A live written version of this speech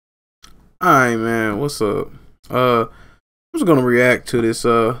Alright, man, what's up? I'm just gonna react to this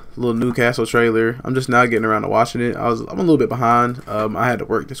little Newcastle trailer. I'm just now getting around to watching it. I'm a little bit behind. I had to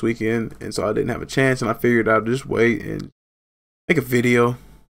work this weekend, and so I didn't have a chance. And I figured I'd just wait and make a video.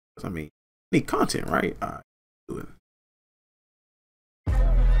 I mean, I need content, right? All right, do it.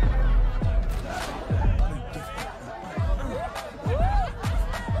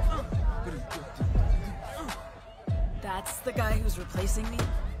 That's the guy who's replacing me?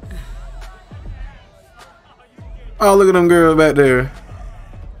 Oh, look at them girls back there.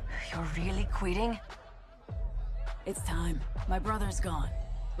 You're really quitting? It's time. My brother's gone.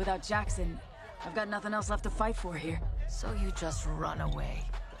 Without Jackson, I've got nothing else left to fight for here. So you just run away.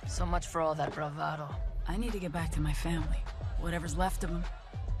 So much for all that bravado. I need to get back to my family. Whatever's left of them.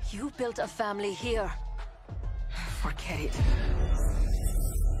 You built a family here. Forget it.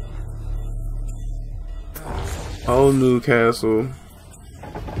 Oh, Newcastle.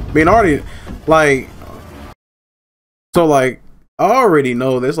 I mean, already, like, so, like, I already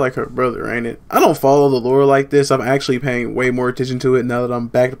know that's like her brother, ain't it? I don't follow the lore like this. I'm actually paying way more attention to it now that I'm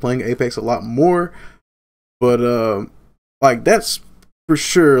back to playing Apex a lot more. But, like, that's for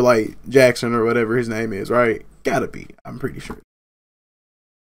sure, like, Jackson or whatever his name is, right? Gotta be. I'm pretty sure.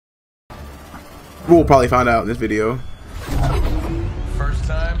 We'll probably find out in this video. First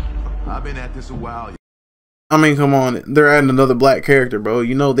time? I've been at this a while. I mean, come on, they're adding another black character, bro.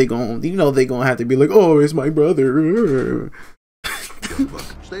 You know they gonna have to be like, oh, it's my brother.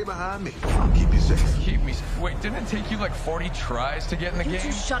 Stay behind me. I'll keep you safe. Keep me safe. Wait, didn't it take you like 40 tries to get in the game?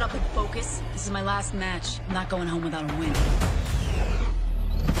 You shut up and focus. This is my last match. I'm not going home without a win.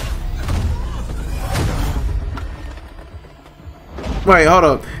 Wait, hold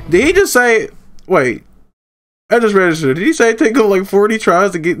up. Did he just say? Wait, I just registered. Did he say it take like 40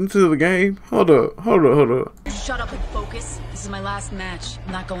 tries to get into the game? Hold up. You shut up and focus. This is my last match.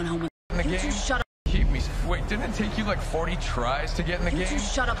 I'm not going home In the game? You shut up. Keep me safe. Wait, didn't it take you like 40 tries to get in the game? You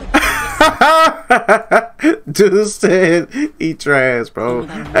shut up and focus. Dude said he trash, bro.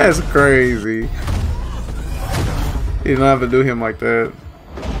 That's crazy. You don't have to do him like that.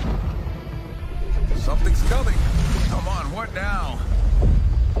 Something's coming. Come on, what now?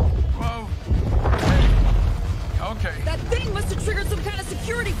 Whoa. Okay. That thing must have triggered some kind of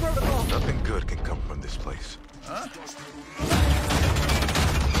security protocol. Nothing good can come from this place. Huh?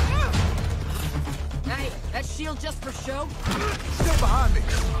 Hey, that shield just for show? Stay behind me.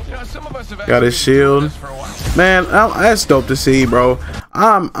 You know, some of us have Got his actually been doing shield. this for a while. Man, that's dope to see, bro.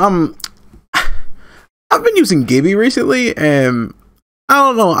 I've been using Gibby recently, and I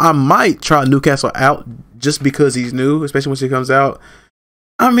don't know. I might try Newcastle out just because he's new, especially once he comes out.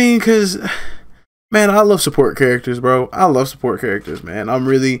 I mean, cause man, I love support characters, bro. I love support characters, man.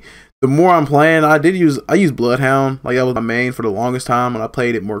 The more I'm playing, I use Bloodhound. Like, that was my main for the longest time, and I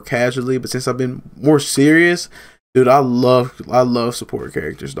played it more casually. But since I've been more serious, dude, I love support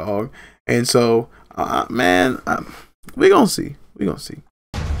characters, dog. And so, man, we gonna see.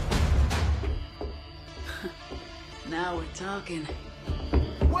 Now we're talking.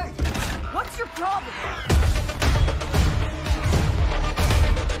 Wait! What's your problem?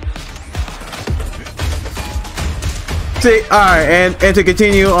 See, all right, and to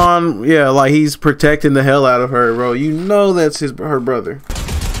continue on, yeah, like, he's protecting the hell out of her, bro. You know that's her brother.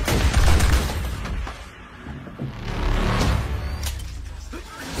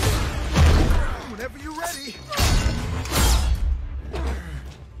 Whenever you're ready.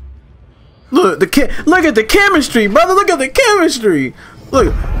 Look at the chemistry, brother. Look at the chemistry.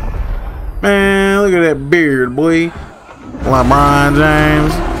 Look, man, look at that beard, boy. LeBron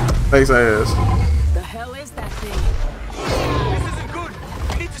James, face ass. The hell is that thing? This isn't good.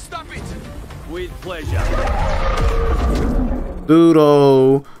 We need to stop it. With pleasure. Dude,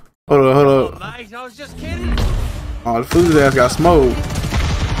 hold up. Mate, I was just kidding. Oh, the food's ass got smoked.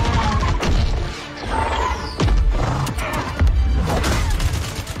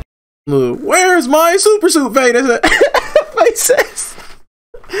 Look, where's my super suit faces?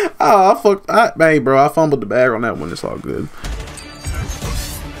 Oh, hey, bro, I fumbled the bag on that one. It's all good.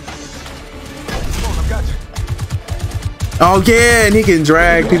 Oh yeah, and he can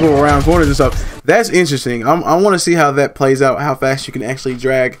drag people around corners and stuff. That's interesting. I want to see how that plays out. How fast you can actually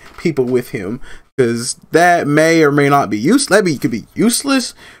drag people with him, because that may or may not be useless. It could be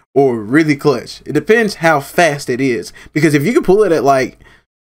useless or really clutch. It depends how fast it is. Because if you can pull it at, like,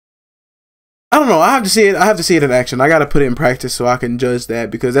 I don't know. I have to see it in action. I got to put it in practice so I can judge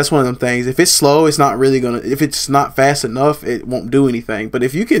that, because that's one of them things. If it's slow, it's not really gonna. If it's not fast enough, it won't do anything. But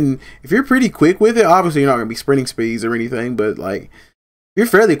if you're pretty quick with it, obviously you're not gonna be sprinting speeds or anything. But, like, you're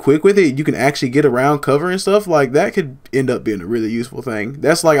fairly quick with it, you can actually get around cover and stuff, like that could end up being a really useful thing.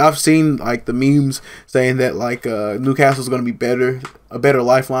 That's like, I've seen like the memes saying that like Newcastle's gonna be a better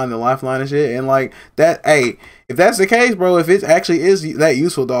lifeline than lifeline and shit, and like that, hey, if that's the case, bro, if it actually is that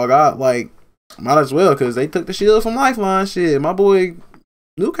useful, dog, I like might as well, because they took the shield from lifeline. Shit, my boy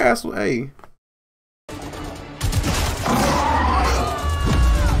Newcastle, hey.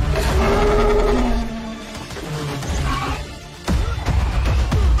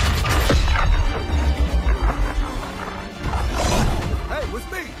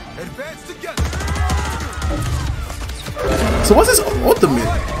 So what's his ultimate?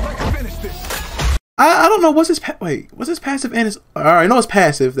 I don't know. What's his what's his passive and his? Alright, I know it's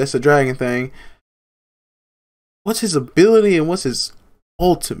passive. That's the dragon thing. What's his ability and what's his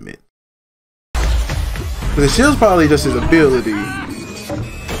ultimate? The shield's probably just his ability.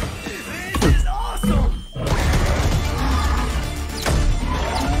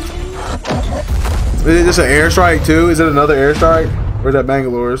 Is it just an airstrike too? Is it another airstrike? Or is that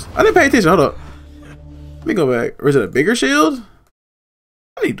Bangalore's? I didn't pay attention. Hold up. Let me go back. Or is it a bigger shield?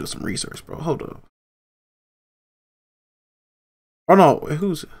 I need to do some research, bro. Hold up. Oh no,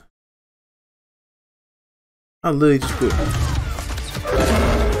 who's? I literally just put.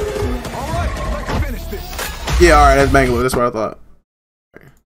 Yeah, all right, that's Bangalore. That's what I thought.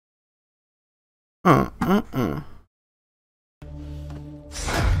 Alright,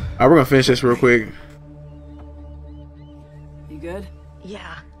 we're gonna finish this real quick. You good?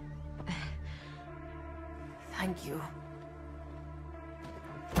 Yeah. Thank you.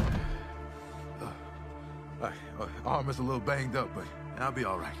 Arm is a little banged up, but I'll be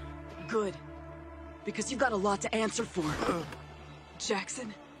all right. Good. Because you've got a lot to answer for.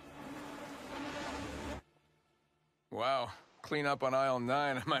 Jackson? Wow. Clean up on aisle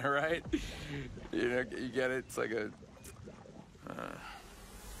 9, am I right? You know, you get it? It's like a...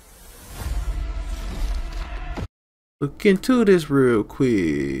 Look into this real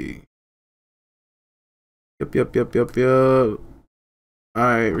quick. Yep.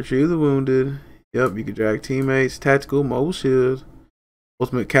 Alright, retrieve the wounded. Yep, you can drag teammates. Tactical, mobile shield.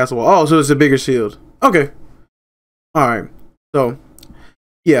 Ultimate castle wall. Oh, so it's a bigger shield. Okay. Alright. So,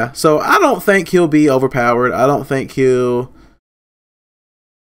 yeah. So, I don't think he'll be overpowered. I don't think he'll...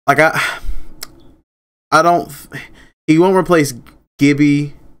 Like, I don't... He won't replace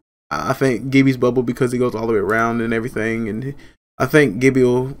Gibby. I think Gibby's bubble because he goes all the way around and everything. And I think Gibby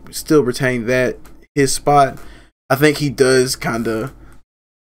will still retain his spot. I think he does kind of...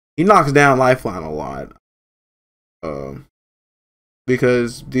 He knocks down Lifeline a lot.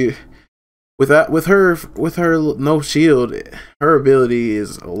 Because with her no shield, her ability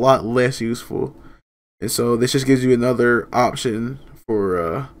is a lot less useful. And so this just gives you another option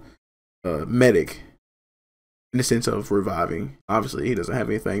for medic in the sense of reviving. Obviously, he doesn't have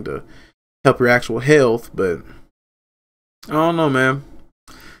anything to help your actual health, but I don't know, man.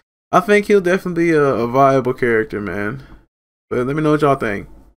 I think he'll definitely be a viable character, man. But let me know what y'all think.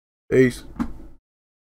 Peace.